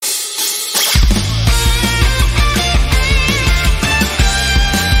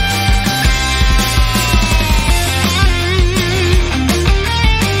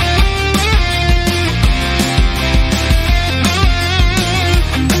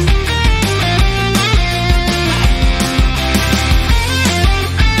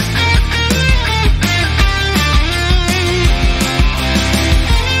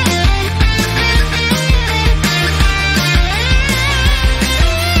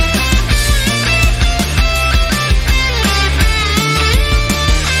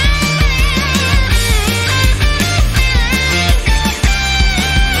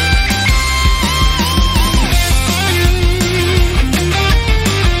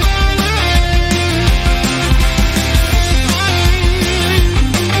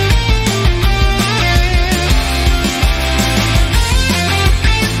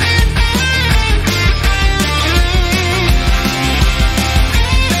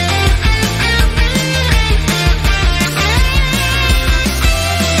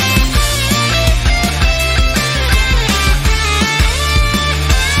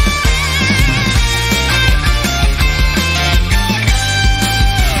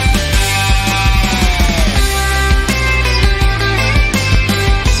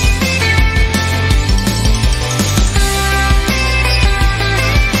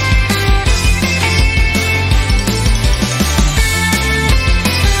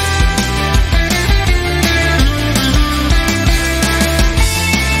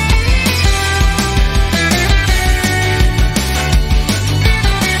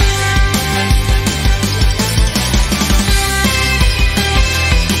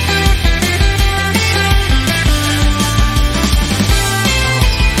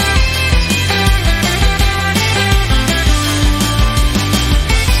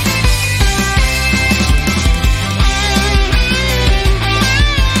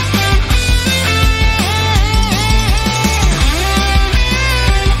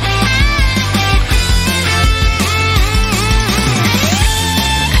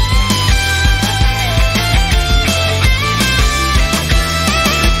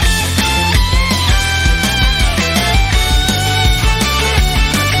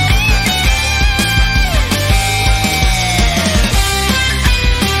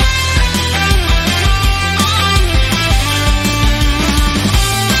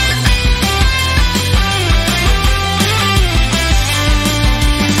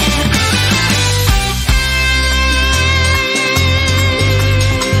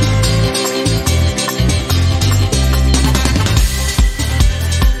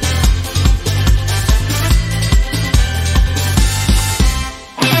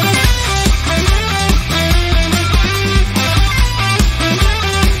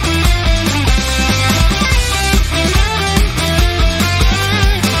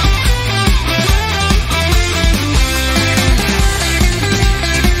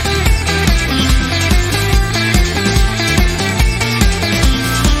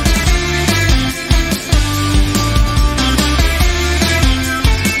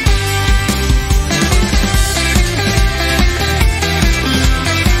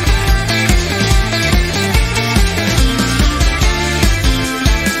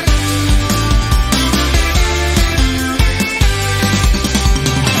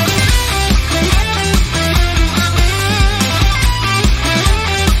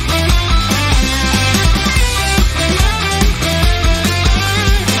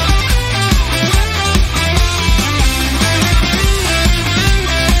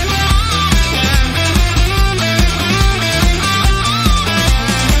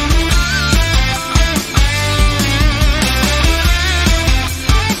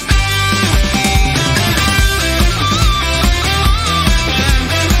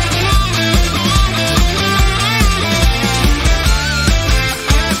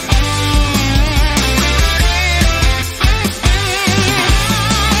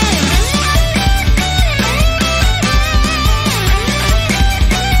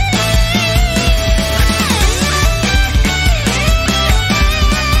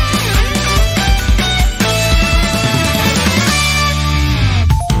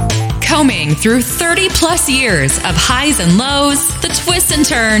through 30-plus years of highs and lows, the twists and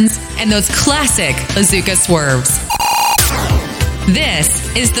turns, and those classic Bazooka swerves.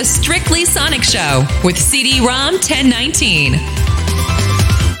 This is the Strictly Sonic Show with CD-ROM 1019.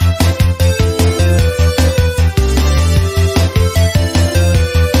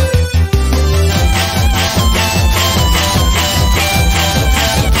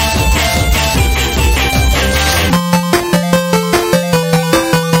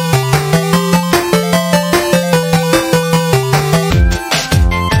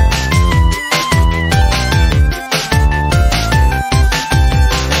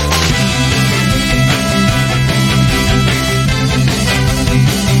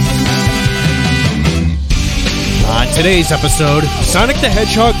 Today's episode, Sonic the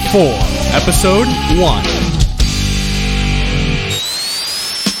Hedgehog 4, Episode 1.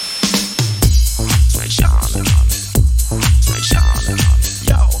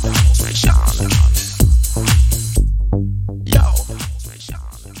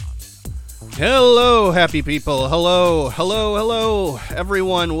 Hello, happy people. Hello,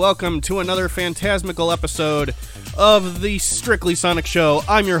 everyone. Welcome to another phantasmical episode of the Strictly Sonic Show.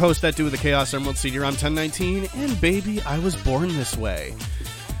 I'm your host, that dude with the Chaos Emerald, CD-ROM 1019, and baby, I was born this way.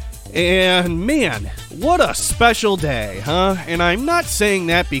 And man, what a special day, huh? And I'm not saying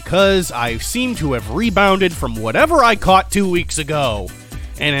that because I seem to have rebounded from whatever I caught 2 weeks ago,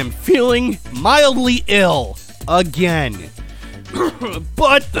 and am feeling mildly ill again.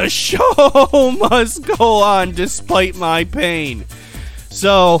 But the show must go on despite my pain.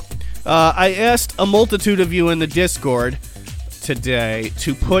 So, I asked a multitude of you in the Discord today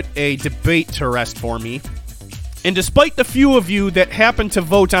to put a debate to rest for me. And despite the few of you that happen to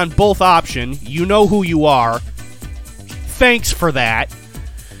vote on both options, you know who you are. Thanks for that.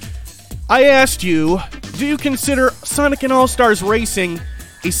 I asked you, do you consider Sonic and All-Stars Racing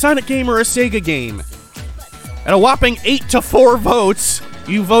a Sonic game or a Sega game? At a whopping 8-4 votes,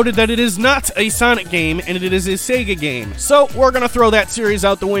 you voted that it is not a Sonic game and it is a Sega game. So we're going to throw that series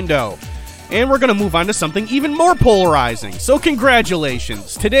out the window. And we're going to move on to something even more polarizing. So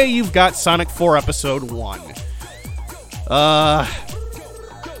congratulations. Today you've got Sonic 4 Episode 1. I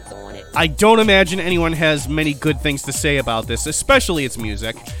don't imagine anyone has many good things to say about this, especially its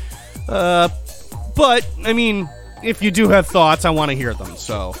music. But, I mean, if you do have thoughts, I want to hear them,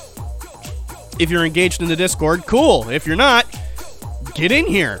 so... If you're engaged in the Discord, cool. If you're not, get in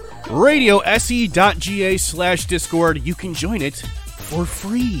here. radiose.ga/Discord. You can join it for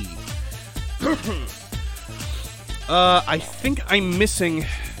free. I think I'm missing...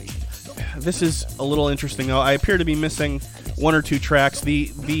 This is a little interesting, though. I appear to be missing one or two tracks.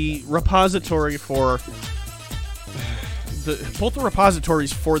 The repository for... Both the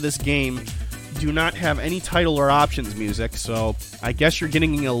repositories for this game do not have any title or options music, so I guess you're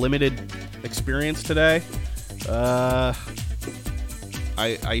getting a limited experience today. I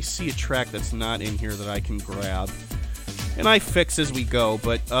see a track that's not in here that I can grab, and I fix as we go,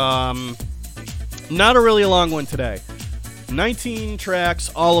 but not a really long one today. 19 tracks,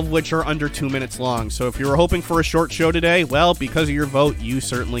 all of which are under 2 minutes long, so if you were hoping for a short show today, well, because of your vote, you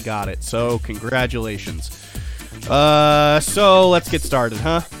certainly got it, so congratulations. So let's get started,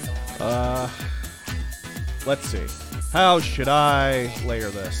 huh? Let's see. How should I layer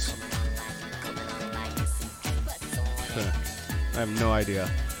this? I have no idea.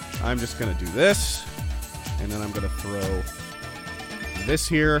 I'm just going to do this, and then I'm going to throw this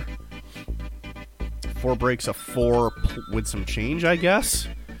here. 4 breaks of 4 with some change, I guess.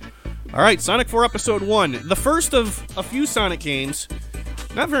 Alright, Sonic 4 Episode 1. The first of a few Sonic games,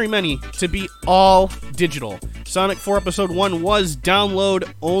 not very many, to be all digital. Sonic 4 Episode 1 was download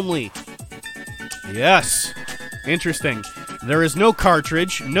only. Yes. Interesting. There is no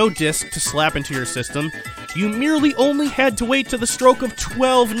cartridge, no disc to slap into your system. You merely only had to wait to the stroke of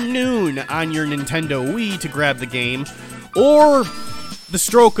 12 noon on your Nintendo Wii to grab the game, or the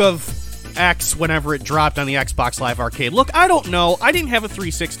stroke of X whenever it dropped on the Xbox Live Arcade. Look, I don't know. I didn't have a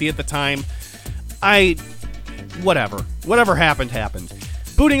 360 at the time. Whatever happened.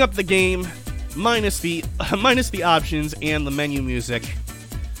 Booting up the game, minus the options and the menu music.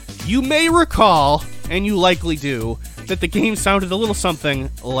 You may recall, and you likely do, that the game sounded a little something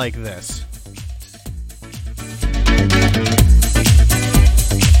like this.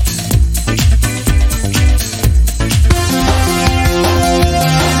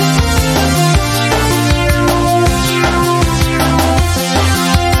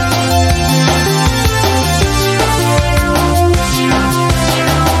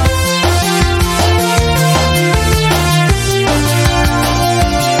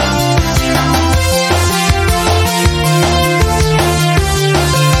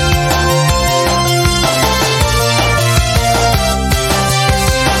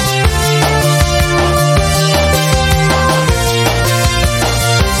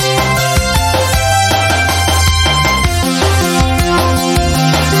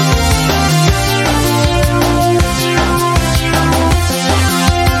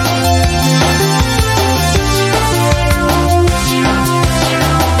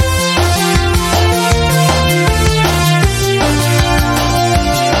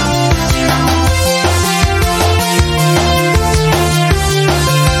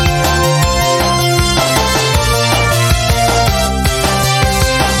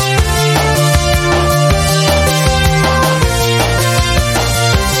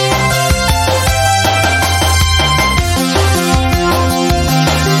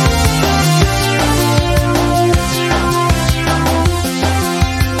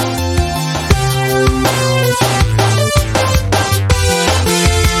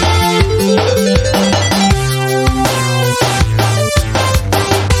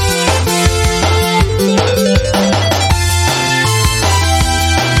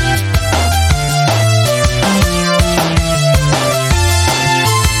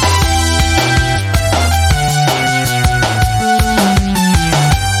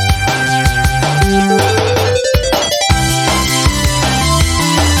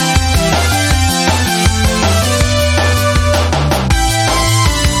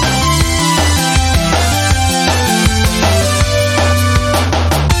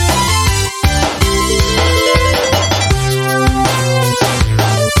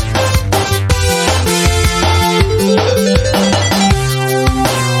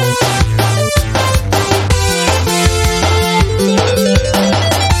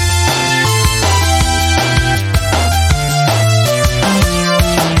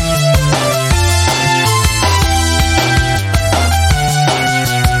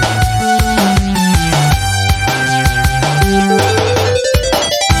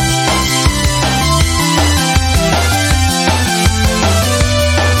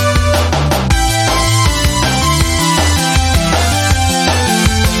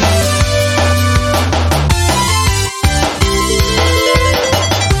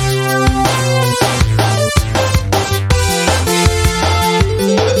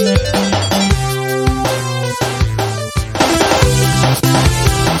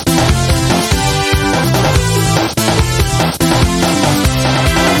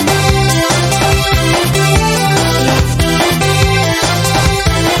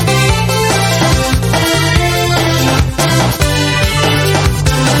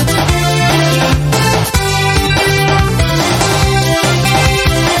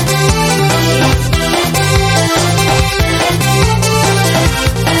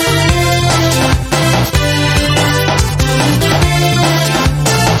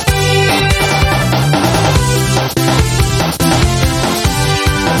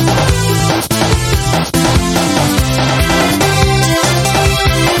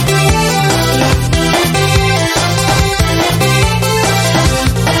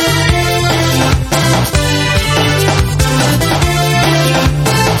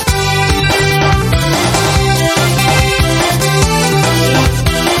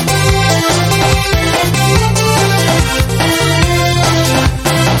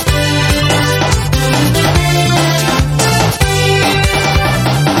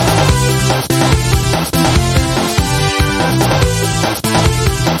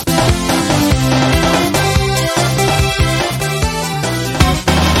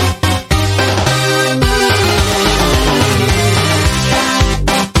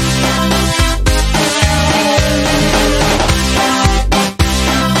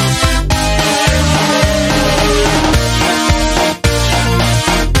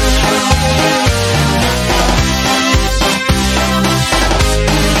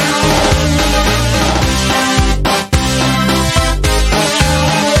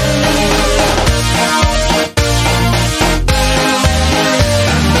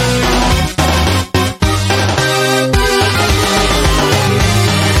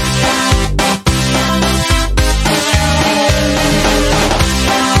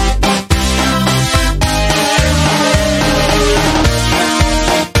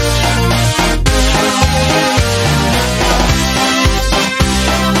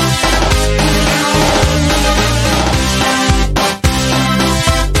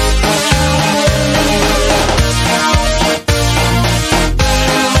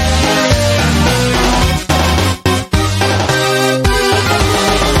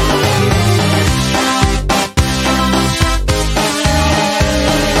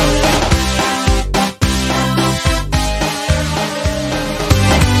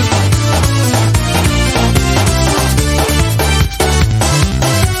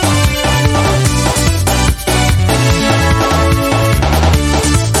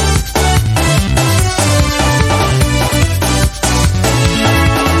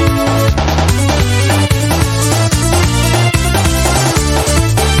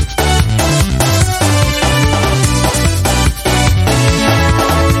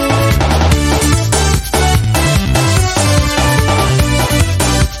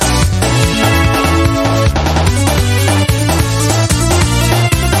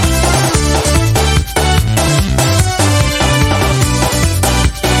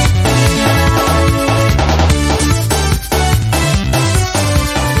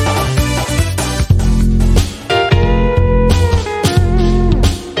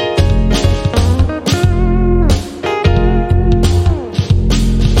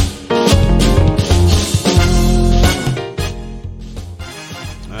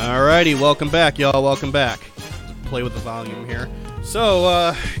 Alrighty, welcome back, y'all. Welcome back. Play with the volume here.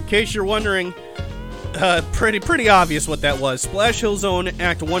 So, in case you're wondering, pretty obvious what that was. Splash Hill Zone,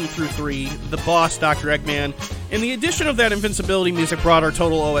 Act 1 through 3, the boss, Dr. Eggman. And the addition of that invincibility music brought our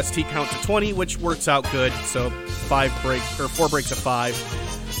total OST count to 20, which works out good. So, 4 breaks of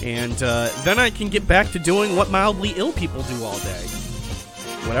 5. And then I can get back to doing what mildly ill people do all day.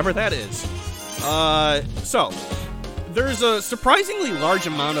 Whatever that is. So, there's a surprisingly large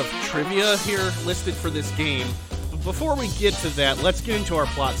amount of trivia here listed for this game. But before we get to that, let's get into our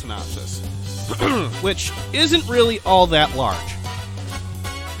plot synopsis, which isn't really all that large.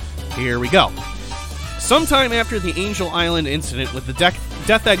 Here we go. Sometime after the Angel Island incident with the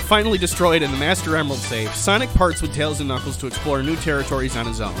Death Egg finally destroyed and the Master Emerald saved, Sonic parts with Tails and Knuckles to explore new territories on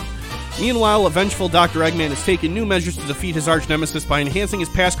his own. Meanwhile, a vengeful Dr. Eggman has taken new measures to defeat his arch-nemesis by enhancing his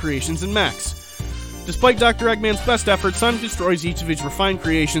past creations and mechs. Despite Dr. Eggman's best efforts, Sonic destroys each of his refined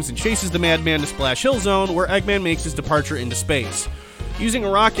creations and chases the Madman to Splash Hill Zone, where Eggman makes his departure into space. Using a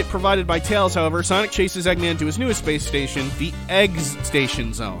rocket provided by Tails, however, Sonic chases Eggman to his newest space station, the Eggs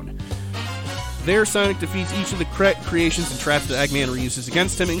Station Zone. There, Sonic defeats each of the creations and traps that Eggman reuses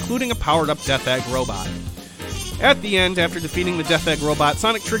against him, including a powered-up Death Egg robot. At the end, after defeating the Death Egg robot,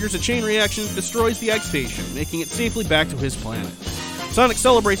 Sonic triggers a chain reaction that destroys the Egg Station, making it safely back to his planet. Sonic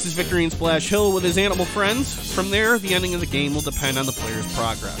celebrates his victory in Splash Hill with his animal friends. From there, the ending of the game will depend on the player's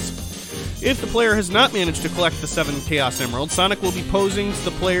progress. If the player has not managed to collect the 7 Chaos Emeralds, Sonic will be posing to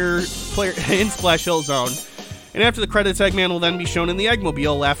the player in Splash Hill Zone, and after the credits, Eggman will then be shown in the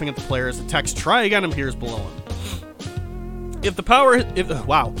Eggmobile, laughing at the player as the text "Try Again" appears below him. If the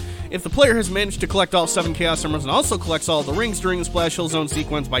player has managed to collect all 7 Chaos Emeralds and also collects all of the rings during the Splash Hill Zone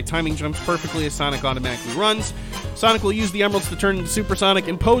sequence by timing jumps perfectly as Sonic automatically runs, Sonic will use the emeralds to turn into Super Sonic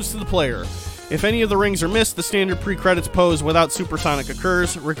and pose to the player. If any of the rings are missed, the standard pre-credits pose without Super Sonic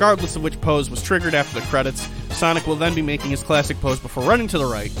occurs. Regardless of which pose was triggered after the credits, Sonic will then be making his classic pose before running to the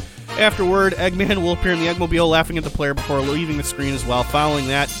right. Afterward, Eggman will appear in the Eggmobile laughing at the player before leaving the screen as well. Following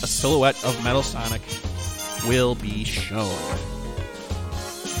that, a silhouette of Metal Sonic will be shown.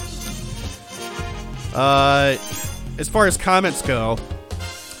 As far as comments go,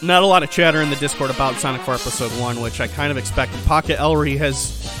 not a lot of chatter in the Discord about Sonic 4 Episode 1, which I kind of expected. Pocket Ellery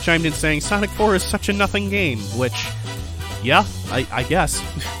has chimed in saying, Sonic 4 is such a nothing game, which, yeah, I guess.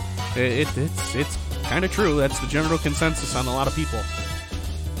 It's kind of true. That's the general consensus on a lot of people.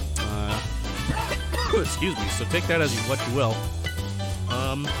 Excuse me, so take that as what you will.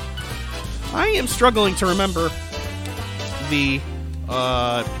 I am struggling to remember the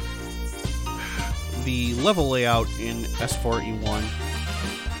level layout in S4E1.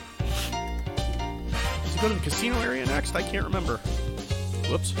 Does it go to the casino area next? I can't remember.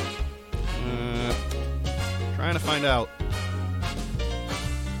 Whoops. Trying to find out.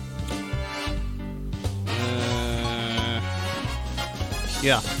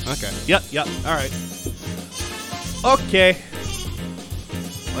 Yeah, okay. Yep, alright. Okay.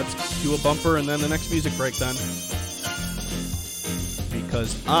 Let's do a bumper and then the next music break then.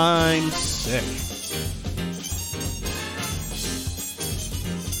 Because I'm sick.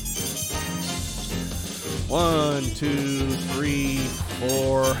 One, 2, 3,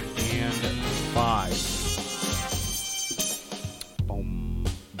 4, and 5. Boom.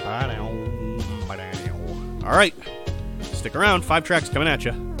 Alright. Stick around. 5 tracks coming at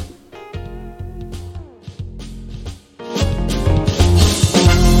you.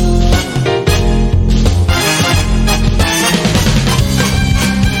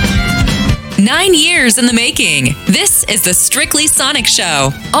 Nine years in the making. This is the Strictly Sonic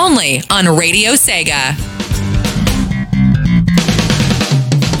Show, only on Radio Sega.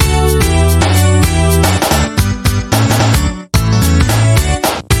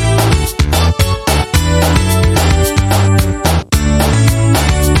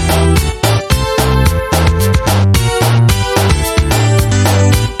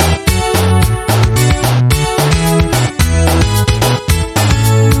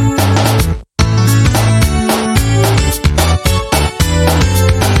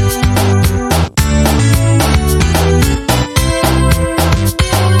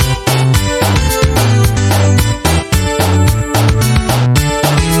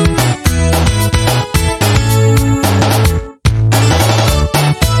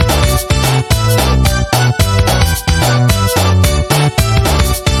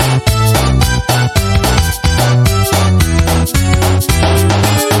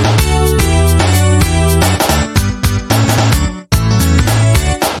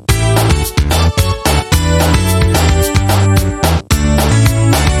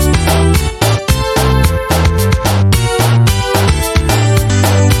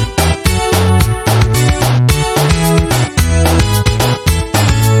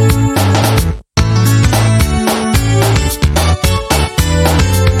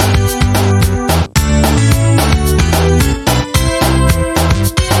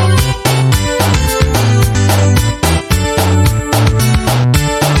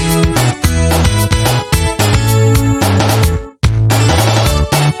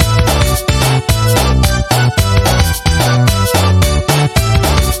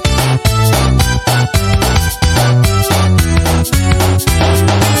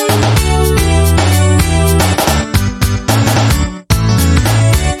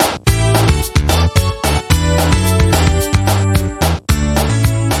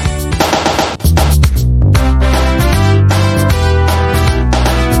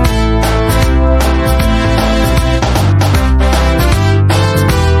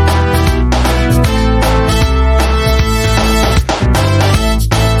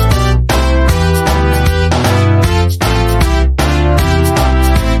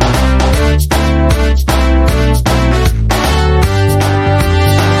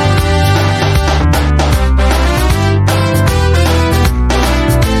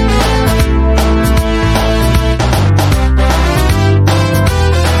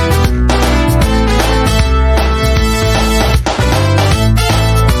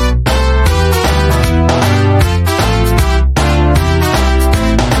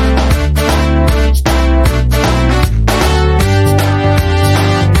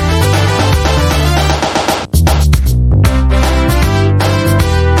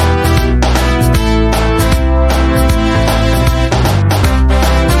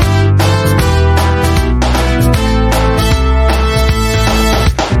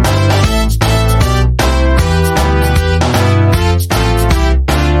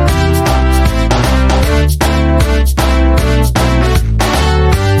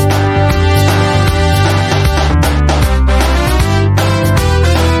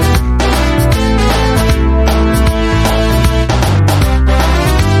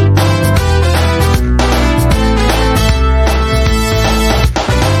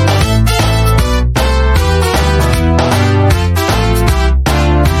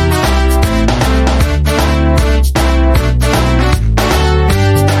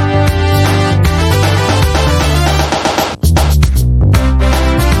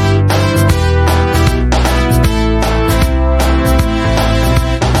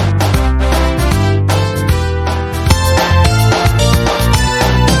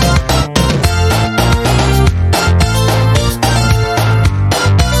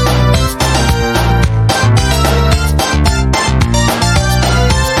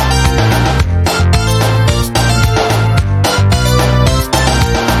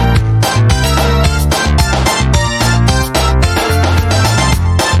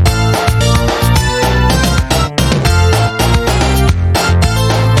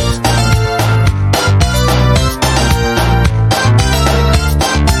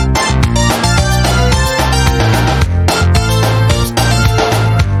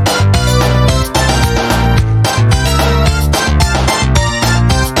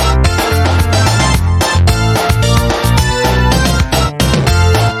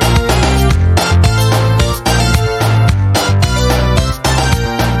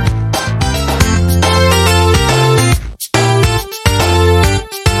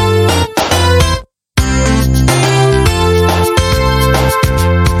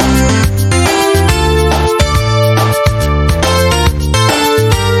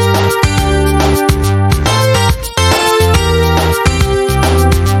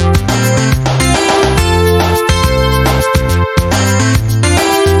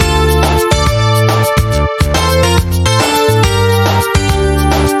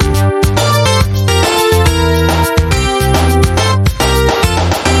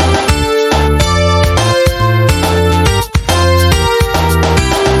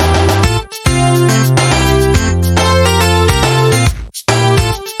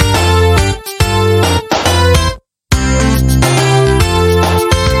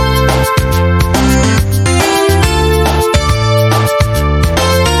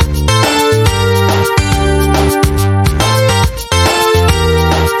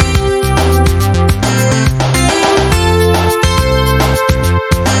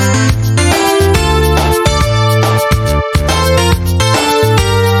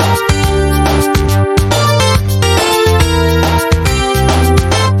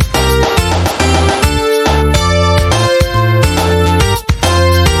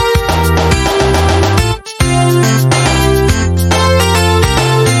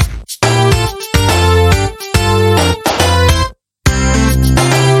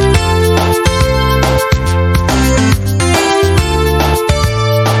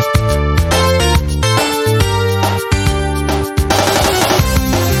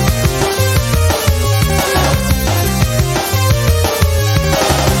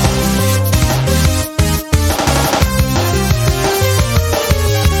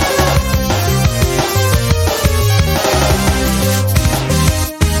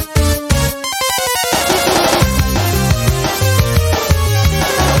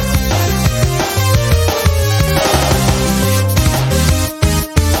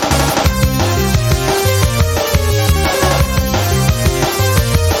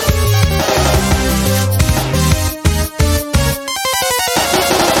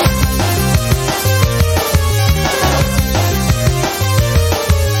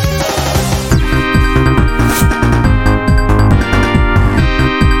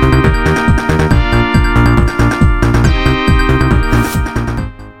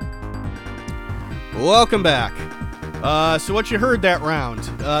 welcome back. So what you heard that round,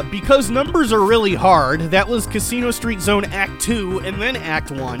 because numbers are really hard, that was Casino Street Zone Act 2 and then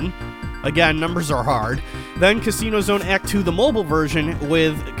Act 1. Again, numbers are hard. Then Casino Zone Act 2, the mobile version,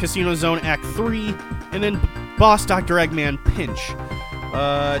 with Casino Zone Act 3, and then Boss Dr. Eggman Pinch.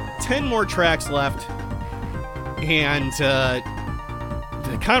 10 more tracks left, and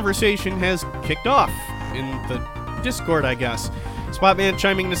the conversation has kicked off in the Discord, I guess. Spotman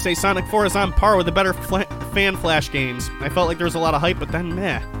chiming to say Sonic 4 is on par with the better fan flash games. I felt like there was a lot of hype, but then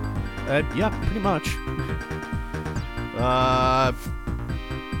meh. Yeah, pretty much.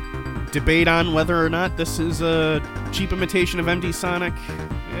 Debate on whether or not this is a cheap imitation of MD Sonic.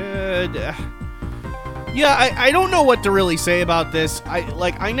 Yeah, I don't know what to really say about this.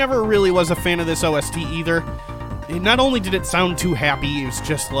 I never really was a fan of this OST either. Not only did it sound too happy, it was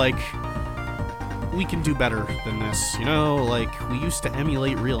just like, we can do better than this, you know? Like, we used to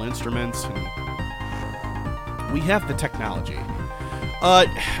emulate real instruments, and we have the technology.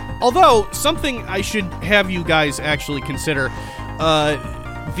 Although, something I should have you guys actually consider,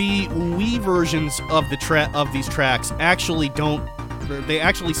 the Wii versions of these tracks actually they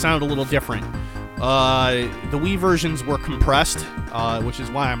actually sound a little different. The Wii versions were compressed, which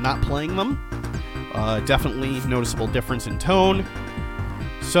is why I'm not playing them. Definitely noticeable difference in tone.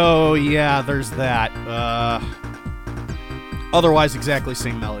 So, yeah, there's that. Otherwise, exactly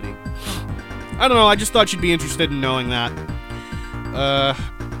same melody. I don't know, I just thought you'd be interested in knowing that.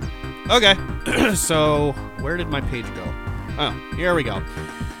 Okay. So, where did my page go? Oh, here we go.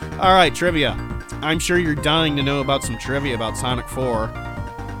 Alright, trivia. I'm sure you're dying to know about some trivia about Sonic 4.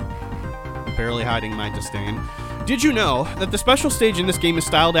 Barely hiding my disdain. Did you know that the special stage in this game is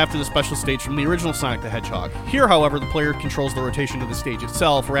styled after the special stage from the original Sonic the Hedgehog? Here, however, the player controls the rotation of the stage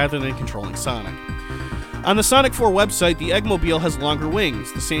itself rather than controlling Sonic. On the Sonic 4 website, the Eggmobile has longer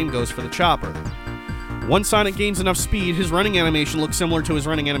wings. The same goes for the Chopper. Once Sonic gains enough speed, his running animation looks similar to his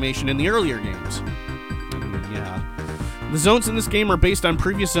running animation in the earlier games. Yeah. The zones in this game are based on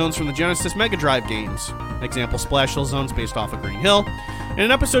previous zones from the Genesis Mega Drive games. Example, Splash Hill zones based off of Green Hill. And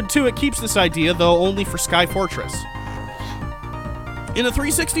in Episode 2, it keeps this idea, though only for Sky Fortress. In the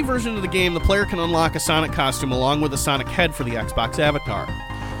 360 version of the game, the player can unlock a Sonic costume along with a Sonic head for the Xbox avatar.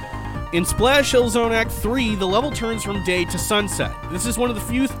 In Splash Hill Zone Act 3, the level turns from day to sunset. This is one of the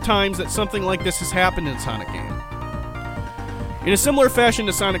few times that something like this has happened in a Sonic game. In a similar fashion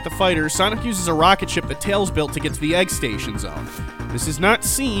to Sonic the Fighter, Sonic uses a rocket ship that Tails built to get to the Egg Station zone. This is not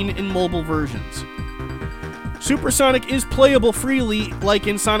seen in mobile versions. Super Sonic is playable freely, like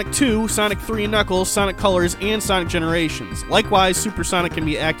in Sonic 2, Sonic 3 and Knuckles, Sonic Colors, and Sonic Generations. Likewise, Super Sonic can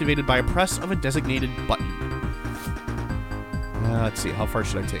be activated by a press of a designated button. Let's see, how far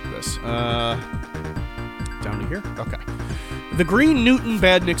should I take this? Down to here? Okay. The Green Newton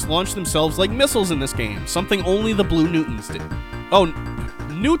Badniks launch themselves like missiles in this game, something only the Blue Newtons did. Oh,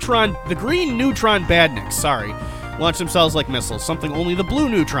 the Green Neutron Badniks, launch themselves like missiles, something only the Blue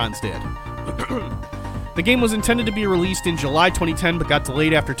Neutrons did. The game was intended to be released in July 2010, but got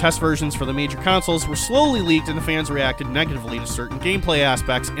delayed after test versions for the major consoles were slowly leaked and the fans reacted negatively to certain gameplay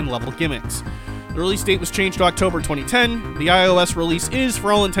aspects and level gimmicks. The release date was changed to October 2010. The iOS release is,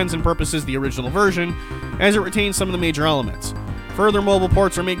 for all intents and purposes, the original version, as it retains some of the major elements. Further mobile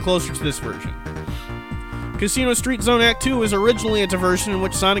ports are made closer to this version. Casino Street Zone Act 2 was originally a diversion in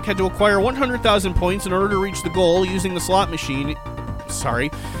which Sonic had to acquire 100,000 points in order to reach the goal using the slot machine.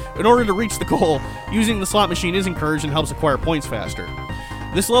 In order to reach the goal, using the slot machine is encouraged and helps acquire points faster.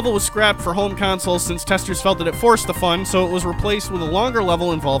 This level was scrapped for home consoles since testers felt that it forced the fun, so it was replaced with a longer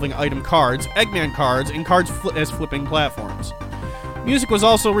level involving item cards, Eggman cards, and cards as flipping platforms. Music was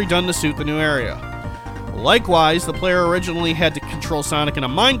also redone to suit the new area. Likewise, the player originally had to control Sonic in a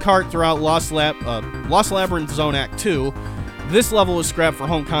minecart throughout Lost Labyrinth Zone Act 2. This level was scrapped for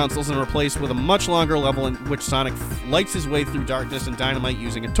home consoles and replaced with a much longer level in which Sonic lights his way through darkness and dynamite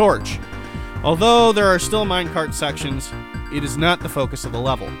using a torch. Although there are still minecart sections, it is not the focus of the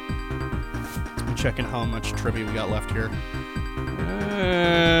level. I'm checking how much trivia we got left here.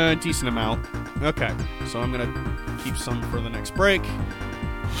 Decent amount. Okay, so I'm gonna keep some for the next break.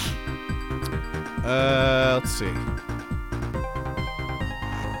 Let's see.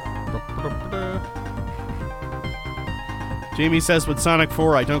 Jamie says, with Sonic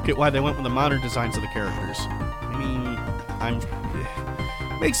 4, I don't get why they went with the modern designs of the characters. I mean,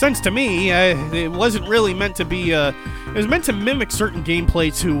 makes sense to me. It wasn't really meant to be, it was meant to mimic certain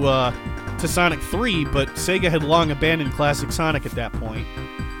gameplay to Sonic 3, but Sega had long abandoned classic Sonic at that point,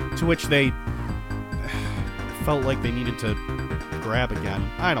 to which they felt like they needed to grab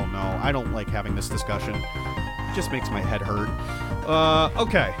again. I don't know. I don't like having this discussion. It just makes my head hurt.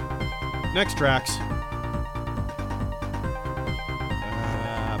 Okay. Next tracks.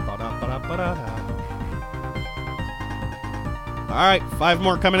 All right, 5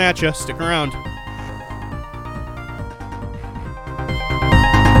 more coming at you. Stick around.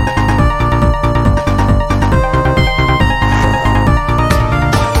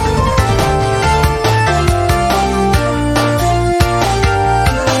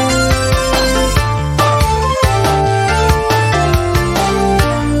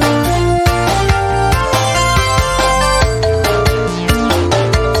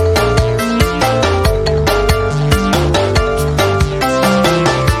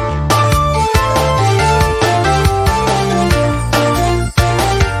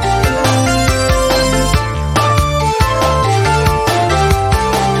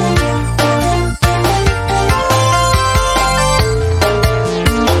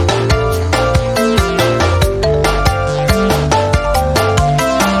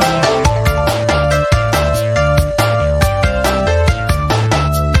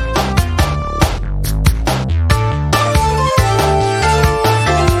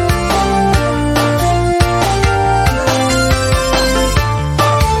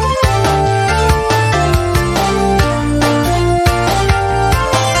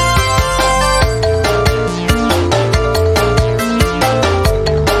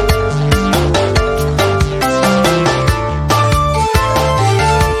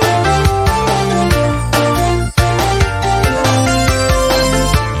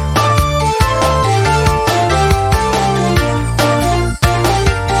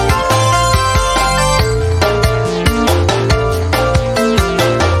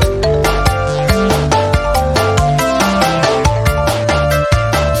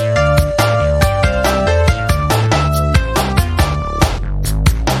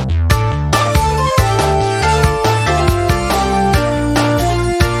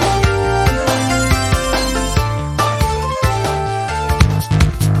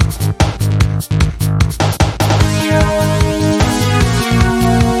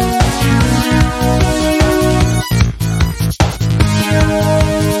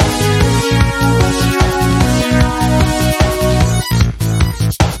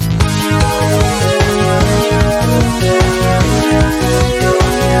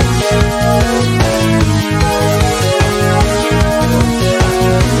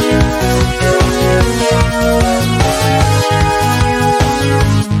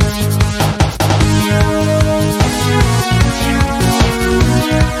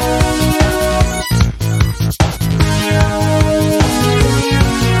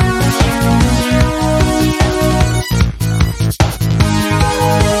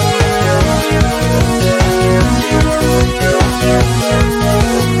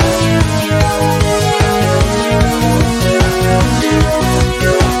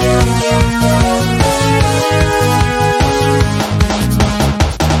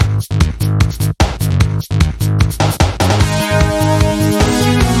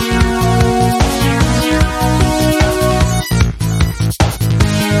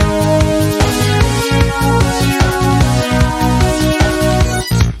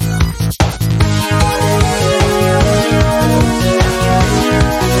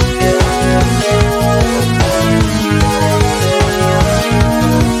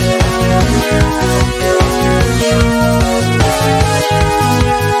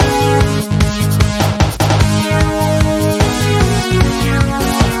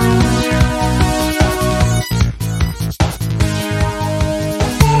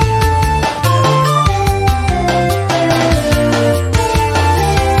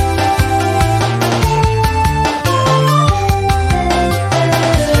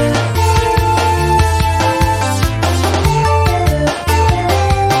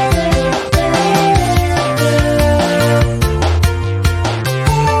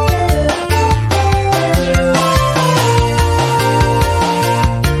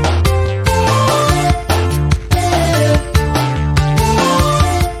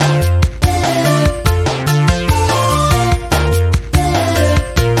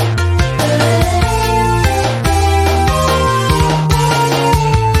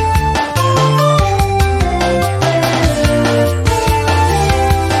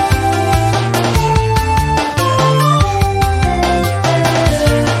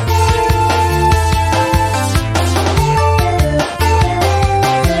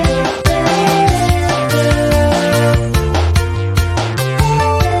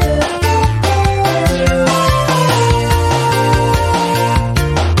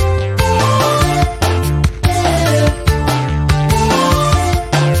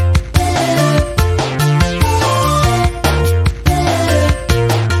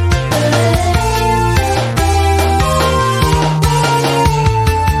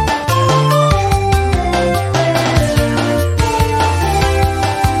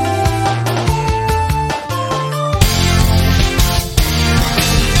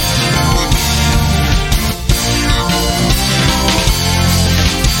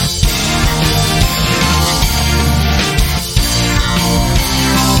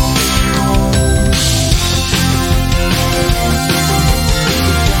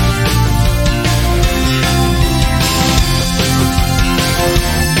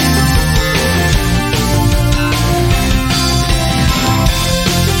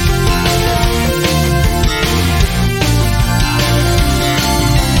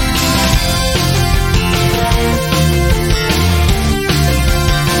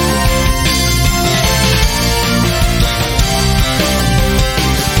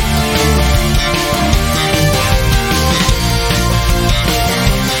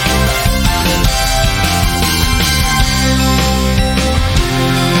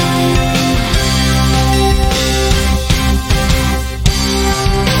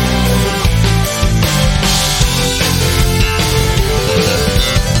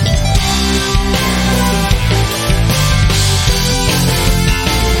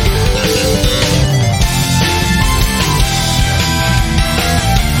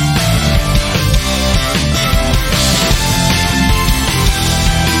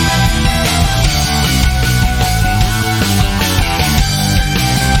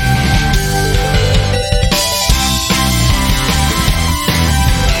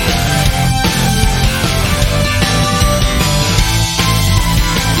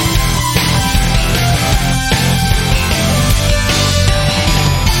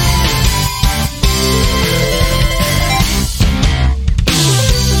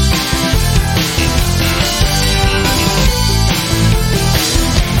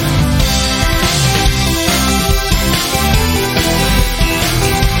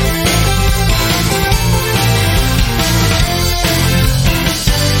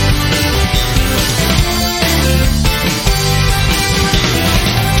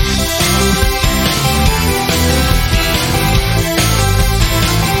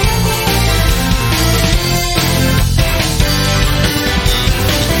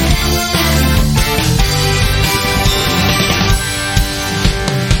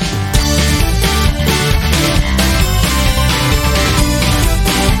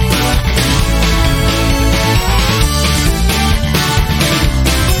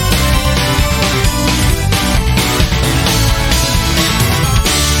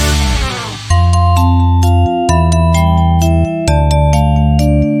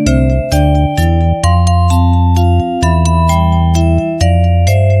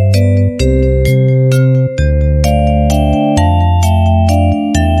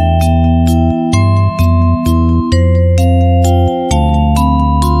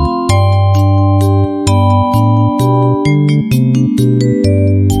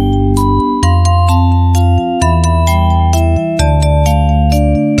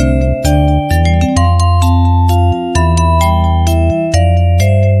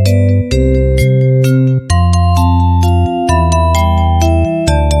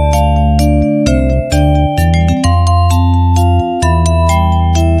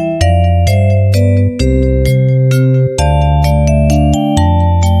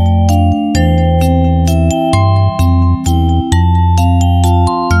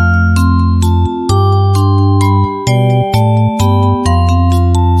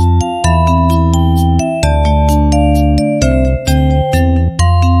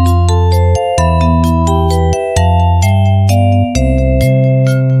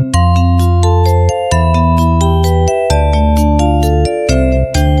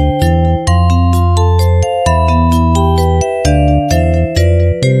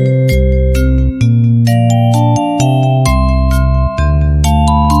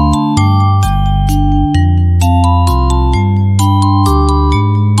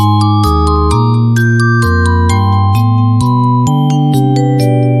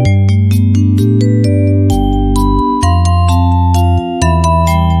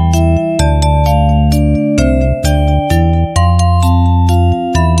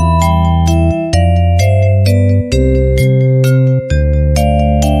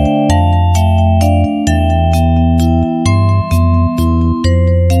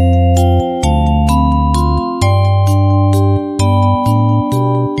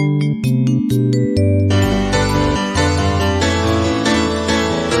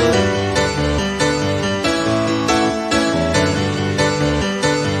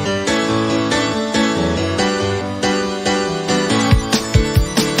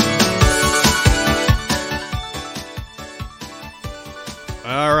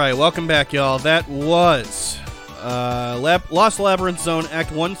 Alright, welcome back, y'all. That was Lost Labyrinth Zone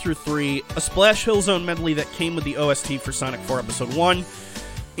Act 1 through 3, a Splash Hill Zone medley that came with the OST for Sonic 4 Episode 1,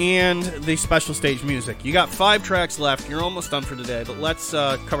 and the special stage music. You got 5 tracks left. You're almost done for today, but let's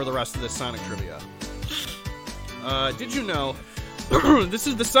cover the rest of this Sonic trivia. Did you know this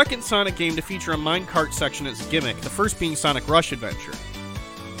is the second Sonic game to feature a minecart section as a gimmick, the first being Sonic Rush Adventure.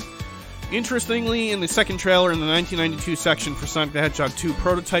 Interestingly, in the second trailer in the 1992 section for Sonic the Hedgehog 2,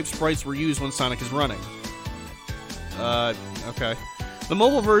 prototype sprites were used when Sonic is running. Okay. The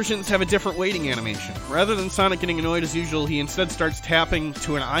mobile versions have a different waiting animation. Rather than Sonic getting annoyed as usual, he instead starts tapping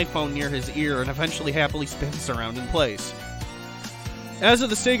to an iPhone near his ear and eventually happily spins around in place. As of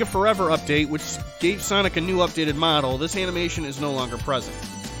the Sega Forever update, which gave Sonic a new updated model, this animation is no longer present.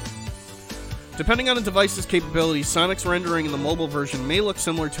 Depending on the device's capabilities, Sonic's rendering in the mobile version may look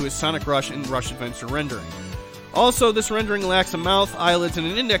similar to his Sonic Rush and Rush Adventure rendering. Also, this rendering lacks a mouth, eyelids, and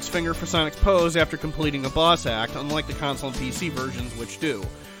an index finger for Sonic's pose after completing a boss act, unlike the console and PC versions, which do.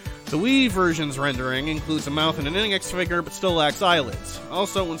 The Wii version's rendering includes a mouth and an index finger, but still lacks eyelids.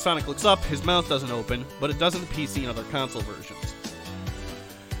 Also, when Sonic looks up, his mouth doesn't open, but it does in the PC and other console versions.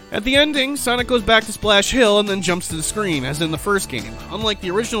 At the ending, Sonic goes back to Splash Hill and then jumps to the screen, as in the first game. Unlike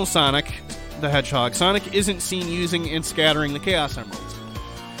the original Sonic the Hedgehog, Sonic isn't seen using and scattering the Chaos Emeralds.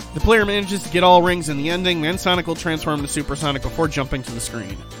 The player manages to get all rings in the ending, then Sonic will transform into Super Sonic before jumping to the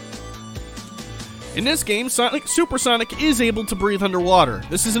screen. In this game, Super Sonic is able to breathe underwater.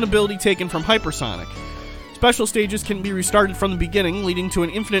 This is an ability taken from Hypersonic. Special stages can be restarted from the beginning, leading to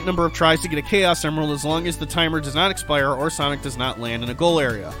an infinite number of tries to get a Chaos Emerald as long as the timer does not expire or Sonic does not land in a goal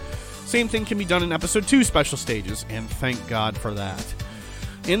area. Same thing can be done in Episode 2 special stages, and thank God for that.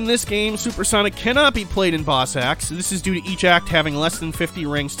 In this game, Super Sonic cannot be played in boss acts. This is due to each act having less than 50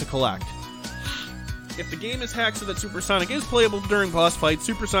 rings to collect. If the game is hacked so that Super Sonic is playable during boss fights,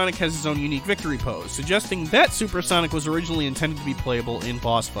 Super Sonic has his own unique victory pose, suggesting that Super Sonic was originally intended to be playable in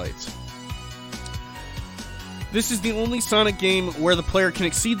boss fights. This is the only Sonic game where the player can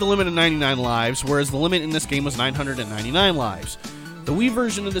exceed the limit of 99 lives, whereas the limit in this game was 999 lives. The Wii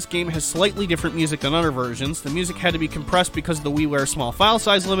version of this game has slightly different music than other versions. The music had to be compressed because of the WiiWare small file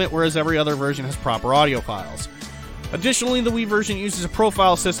size limit, whereas every other version has proper audio files. Additionally, the Wii version uses a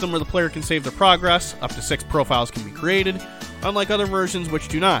profile system where the player can save their progress. Up to 6 profiles can be created, unlike other versions which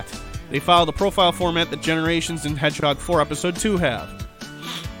do not. They follow the profile format that Generations and Hedgehog 4 Episode 2 have.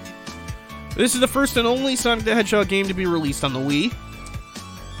 This is the first and only Sonic the Hedgehog game to be released on the Wii.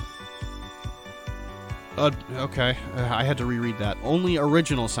 Okay. I had to reread that. Only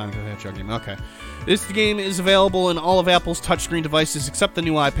original Sonic the Hedgehog game. Okay. This game is available in all of Apple's touchscreen devices except the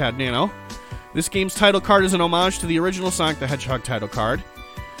new iPad Nano. This game's title card is an homage to the original Sonic the Hedgehog title card.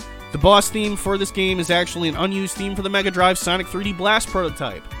 The boss theme for this game is actually an unused theme for the Mega Drive Sonic 3D Blast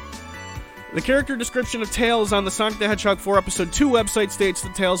prototype. The character description of Tails on the Sonic the Hedgehog 4 Episode 2 website states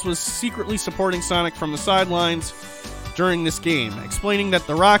that Tails was secretly supporting Sonic from the sidelines during this game, explaining that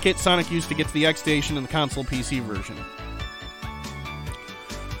the rocket Sonic used to get to the X Station in the console PC version.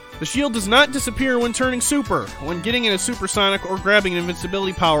 The shield does not disappear when turning Super, when getting in a Super Sonic or grabbing an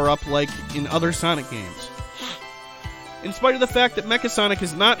invincibility power-up like in other Sonic games. In spite of the fact that Mecha Sonic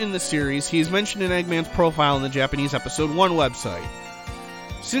is not in the series, he is mentioned in Eggman's profile in the Japanese Episode 1 website.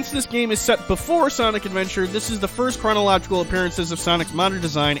 Since this game is set before Sonic Adventure, this is the first chronological appearances of Sonic's modern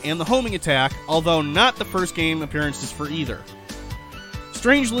design and the homing attack, although not the first game appearances for either.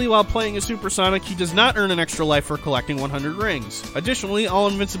 Strangely, while playing as Super Sonic, he does not earn an extra life for collecting 100 rings. Additionally, all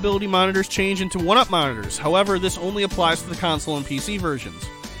invincibility monitors change into 1-up monitors, however, this only applies to the console and PC versions.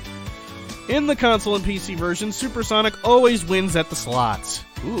 In the console and PC versions, Super Sonic always wins at the slots.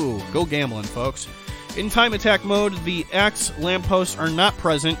 Ooh, go gambling, folks. In time attack mode, the axe lampposts are not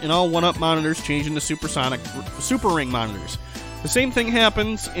present, and all 1-up monitors change into Super Ring monitors. The same thing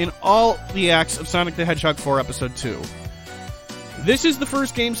happens in all the acts of Sonic the Hedgehog 4 Episode 2. This is the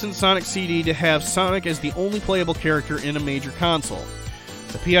first game since Sonic CD to have Sonic as the only playable character in a major console.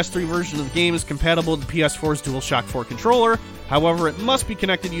 The PS3 version of the game is compatible with the PS4's DualShock 4 controller, however it must be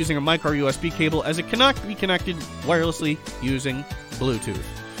connected using a micro USB cable as it cannot be connected wirelessly using Bluetooth.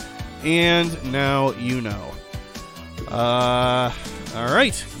 And now you know.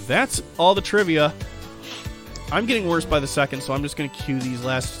 Alright, that's all the trivia. I'm getting worse by the second, so I'm just going to cue these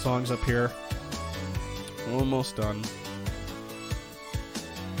last songs up here. Almost done.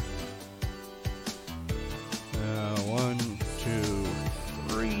 1, 2,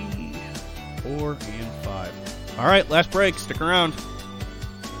 3, 4, and 5. Alright, last break. Stick around.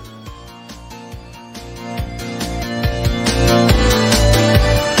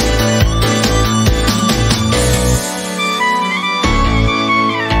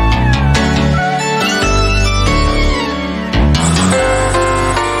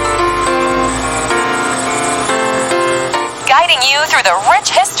 you through the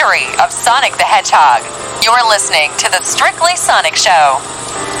rich history of Sonic the Hedgehog. You're listening to the Strictly Sonic Show.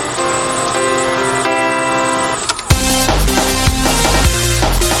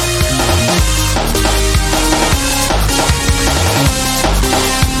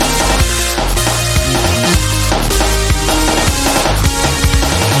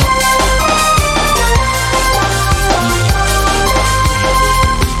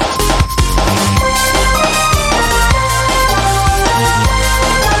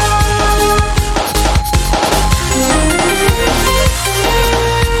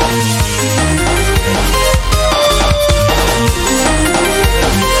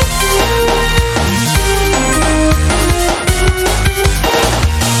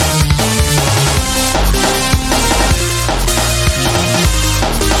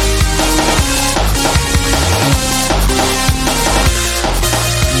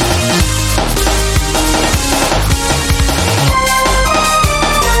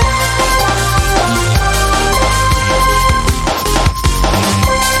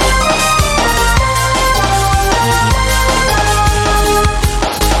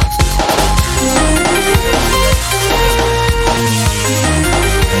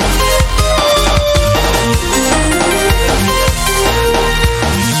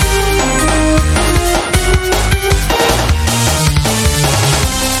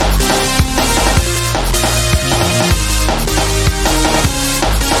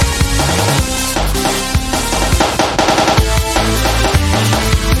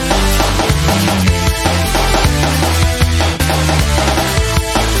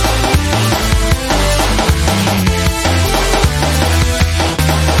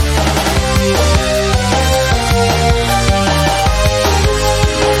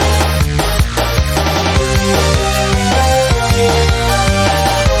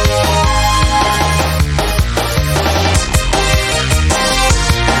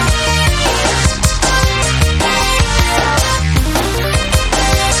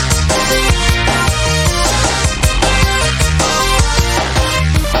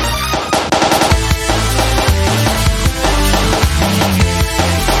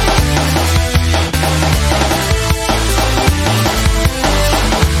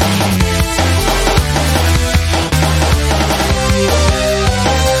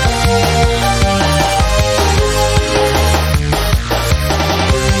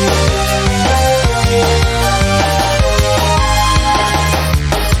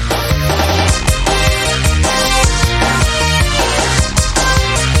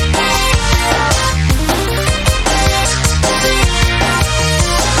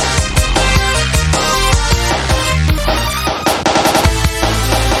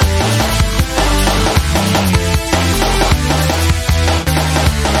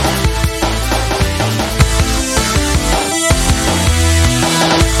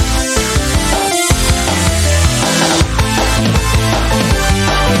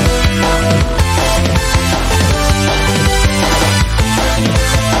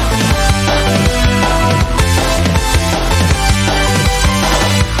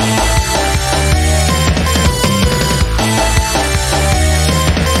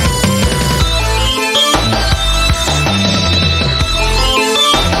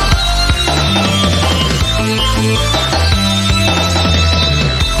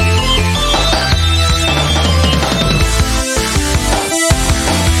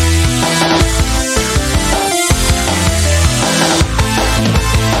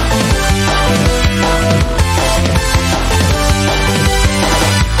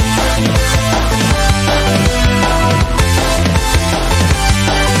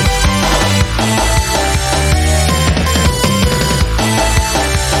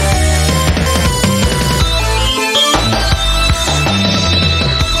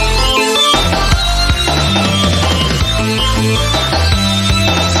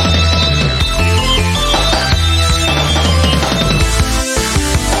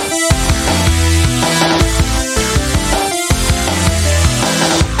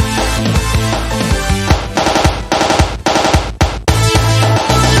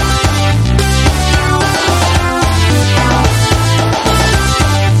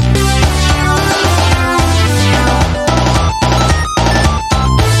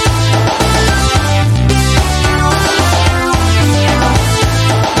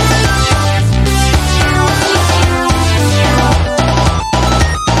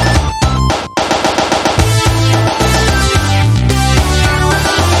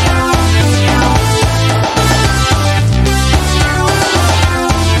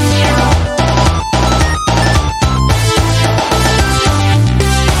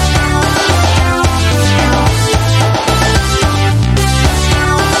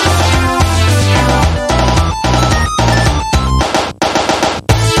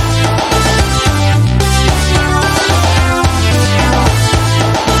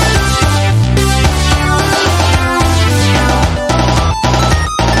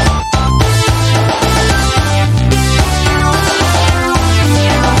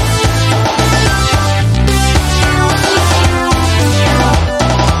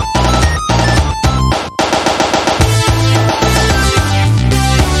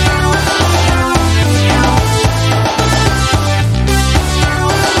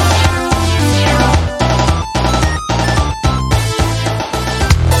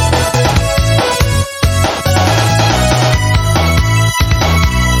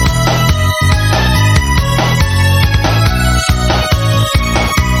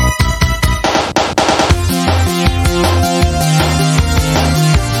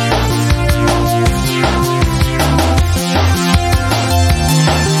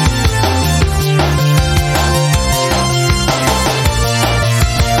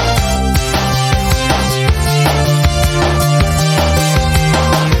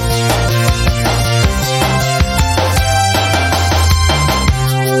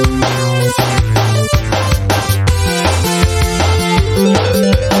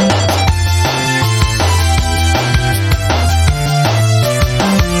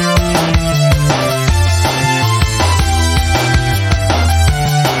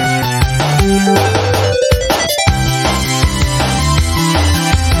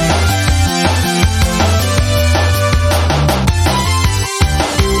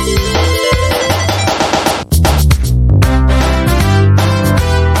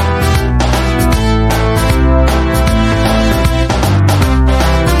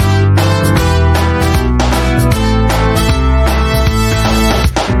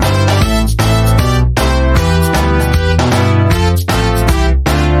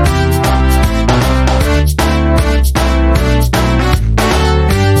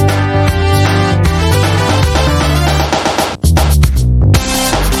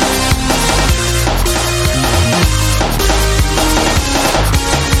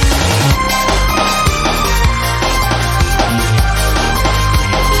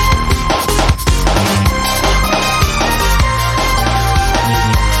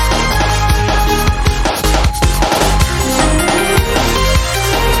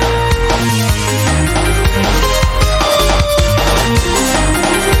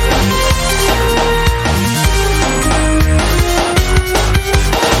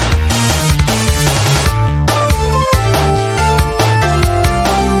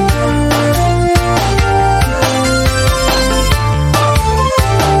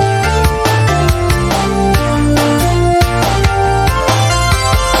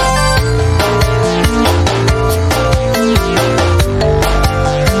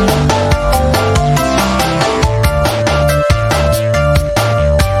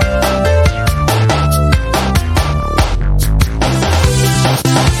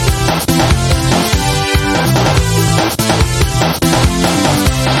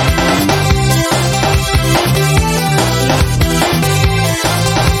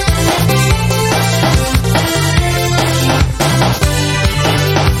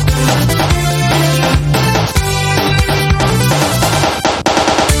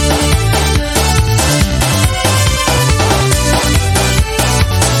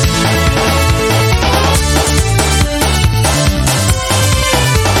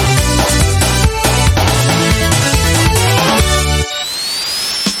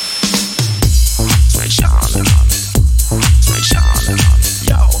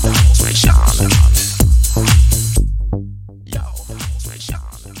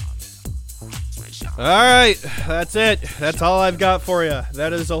 Alright, that's it. That's all I've got for you.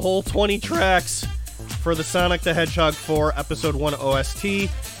 That is a whole 20 tracks for the Sonic the Hedgehog 4 Episode 1 OST.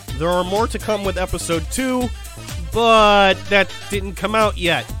 There are more to come with Episode 2, but that didn't come out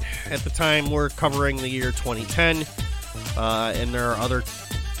yet. At the time, we're covering the year 2010, and there are other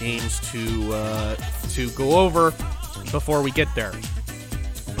games to go over before we get there.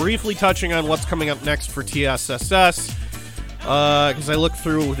 Briefly touching on what's coming up next for TSSS, because I looked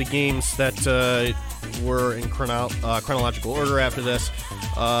through the games that were in chronological order after this.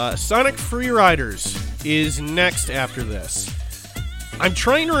 Sonic Freeriders is next after this. I'm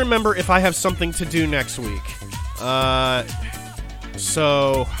trying to remember if I have something to do next week.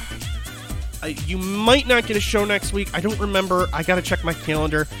 You might not get a show next week. I don't remember. I gotta check my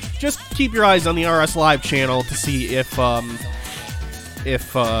calendar. Just keep your eyes on the RS Live channel to see if I'm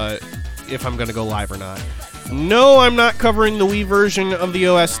gonna go live or not. No, I'm not covering the Wii version of the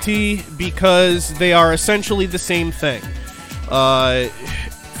OST because they are essentially the same thing.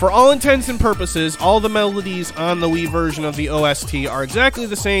 For all intents and purposes, all the melodies on the Wii version of the OST are exactly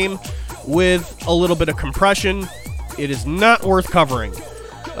the same with a little bit of compression. It is not worth covering.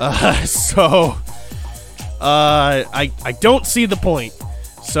 I don't see the point.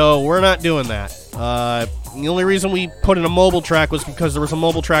 So we're not doing that. The only reason we put in a mobile track was because there was a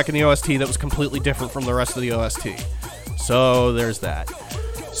mobile track in the OST that was completely different from the rest of the OST. So there's that.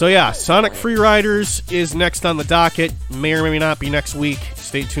 So yeah, Sonic Freeriders is next on the docket. May or may not be next week.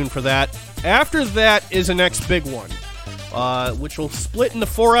 Stay tuned for that. After that is the next big one, which will split into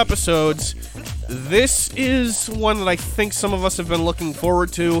 4 episodes. This is one that I think some of us have been looking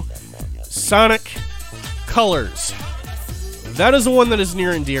forward to. Sonic Colors. That is the one that is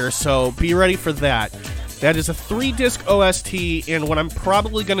near and dear, so be ready for that. That is a 3-disc OST, and what I'm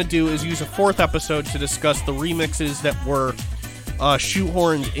probably going to do is use a 4th episode to discuss the remixes that were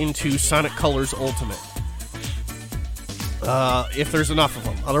shoehorned into Sonic Colors Ultimate. If there's enough of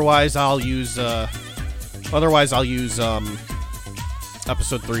them. Otherwise, I'll use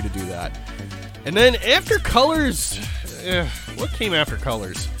episode 3 to do that. And then after Colors, what came after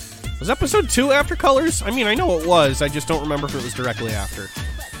Colors? Was episode 2 after Colors? I mean, I know it was. I just don't remember if it was directly after.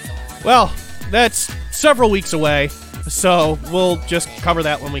 Well, that's several weeks away, so we'll just cover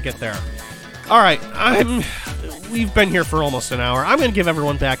that when we get there. Alright, we've been here for almost an hour. I'm going to give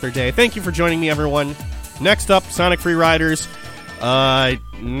everyone back their day. Thank you for joining me, everyone. Next up, Sonic Freeriders.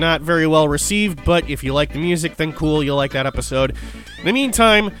 Not very well received, but if you like the music, then cool, you'll like that episode. In the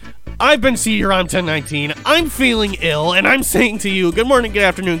meantime, I've been CD-ROM 1019. I'm feeling ill, and I'm saying to you, good morning, good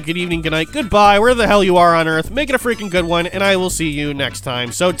afternoon, good evening, good night, goodbye, where the hell you are on Earth. Make it a freaking good one, and I will see you next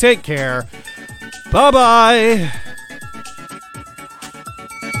time. So take care. Bye-bye.